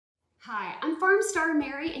Hi, I'm Farm Star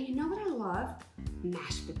Mary, and you know what I love?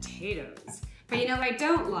 Mashed potatoes. But you know what I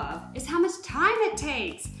don't love is how much time it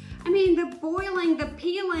takes. I mean, the boiling, the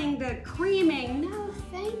peeling, the creaming, no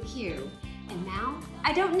thank you. And now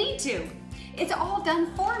I don't need to. It's all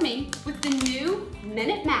done for me with the new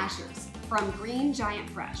Minute Mashers from Green Giant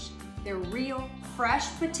Fresh. They're real, fresh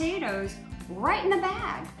potatoes right in the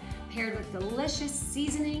bag, paired with delicious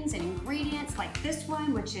seasonings and ingredients like this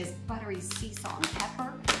one, which is buttery sea salt and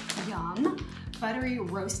pepper, yum, buttery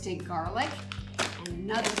roasted garlic, and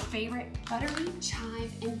another favorite, buttery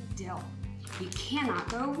chive and dill. You cannot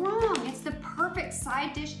go wrong. It's the perfect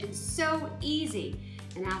side dish and so easy.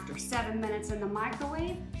 And after 7 minutes in the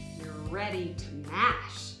microwave, you're ready to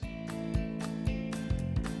mash.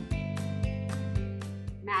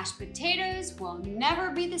 Mashed potatoes will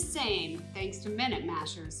never be the same thanks to Minute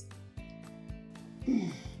Mashers.